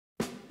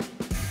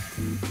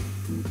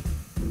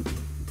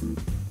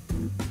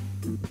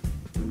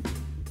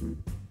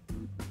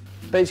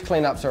Beach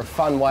cleanups are a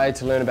fun way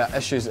to learn about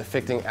issues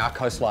affecting our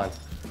coastline.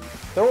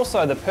 They're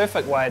also the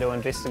perfect way to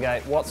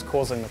investigate what's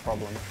causing the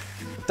problem.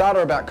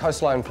 Data about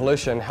coastline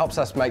pollution helps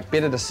us make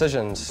better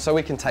decisions so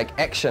we can take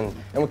action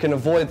and we can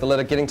avoid the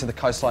litter getting to the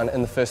coastline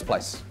in the first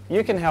place.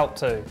 You can help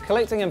too.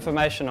 Collecting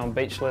information on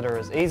beach litter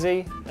is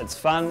easy, it's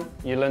fun,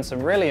 you learn some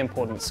really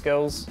important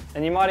skills,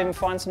 and you might even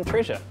find some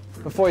treasure.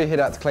 Before you head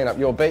out to clean up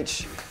your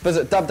beach,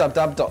 visit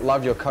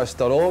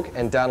www.loveyourcoast.org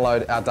and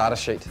download our data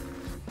sheet.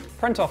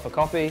 Print off a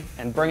copy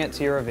and bring it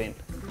to your event.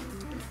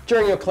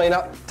 During your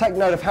cleanup, take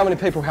note of how many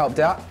people helped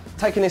out,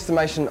 take an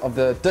estimation of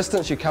the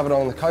distance you covered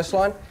on the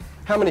coastline,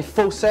 how many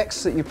full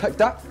sacks that you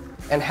picked up,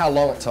 and how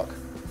long it took.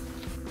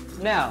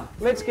 Now,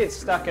 let's get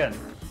stuck in.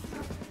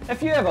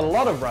 If you have a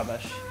lot of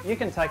rubbish, you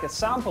can take a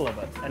sample of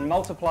it and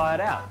multiply it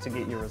out to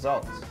get your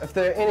results. If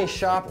there are any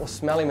sharp or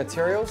smelly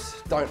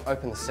materials, don't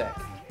open the sack.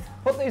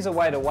 Put these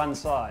away to one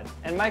side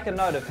and make a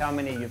note of how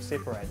many you've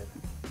separated.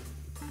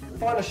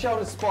 Find a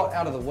sheltered spot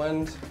out of the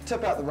wind,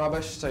 tip out the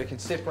rubbish so you can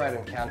separate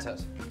and count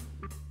it.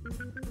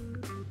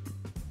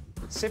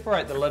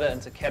 Separate the litter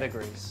into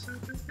categories.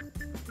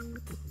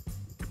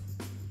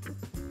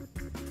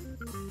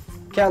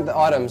 Count the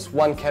items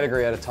one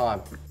category at a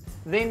time.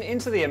 Then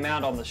enter the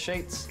amount on the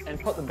sheets and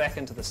put them back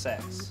into the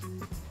sacks.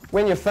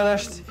 When you're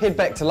finished, head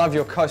back to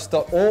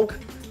loveyourcoast.org,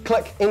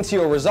 click into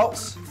your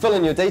results, fill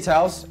in your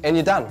details, and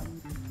you're done.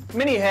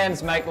 Many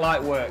hands make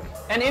light work,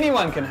 and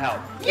anyone can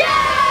help.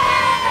 Yeah!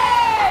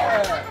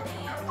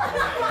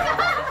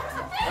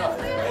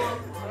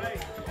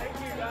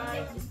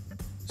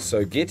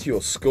 So get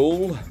your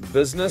school,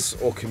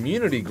 business or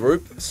community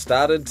group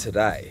started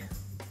today.